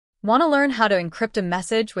Want to learn how to encrypt a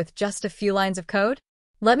message with just a few lines of code?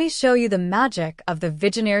 Let me show you the magic of the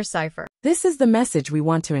Vigenère Cipher. This is the message we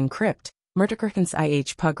want to encrypt,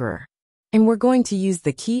 mrttaqrhknsw puggrur. And we're going to use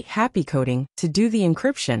the key happycoding to do the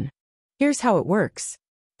encryption. Here's how it works.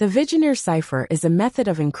 The Vigenère Cipher is a method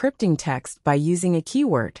of encrypting text by using a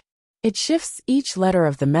keyword. It shifts each letter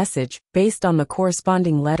of the message based on the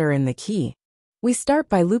corresponding letter in the key. We start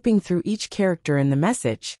by looping through each character in the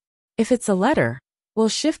message. If it's a letter, we'll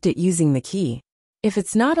shift it using the key. If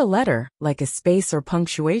it's not a letter, like a space or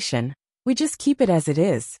punctuation, we just keep it as it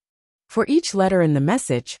is. For each letter in the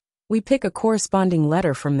message, we pick a corresponding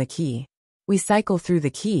letter from the key. We cycle through the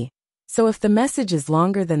key, so if the message is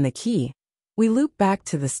longer than the key, we loop back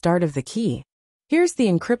to the start of the key. Here's the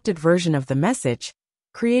encrypted version of the message,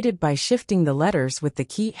 created by shifting the letters with the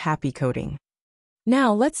key happycoding.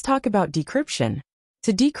 Now let's talk about decryption.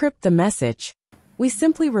 To decrypt the message, we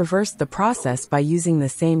simply reverse the process by using the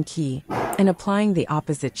same key and applying the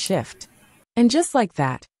opposite shift. And just like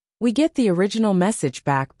that, we get the original message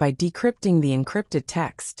back by decrypting the encrypted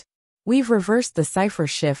text. We've reversed the cipher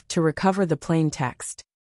shift to recover the plain text.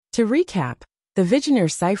 To recap, the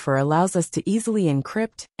Vigenère Cipher allows us to easily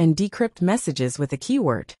encrypt and decrypt messages with a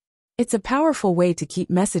keyword. It's a powerful way to keep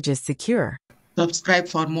messages secure. Subscribe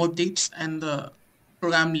for more tips, and the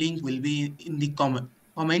program link will be in the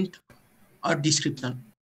comment or description.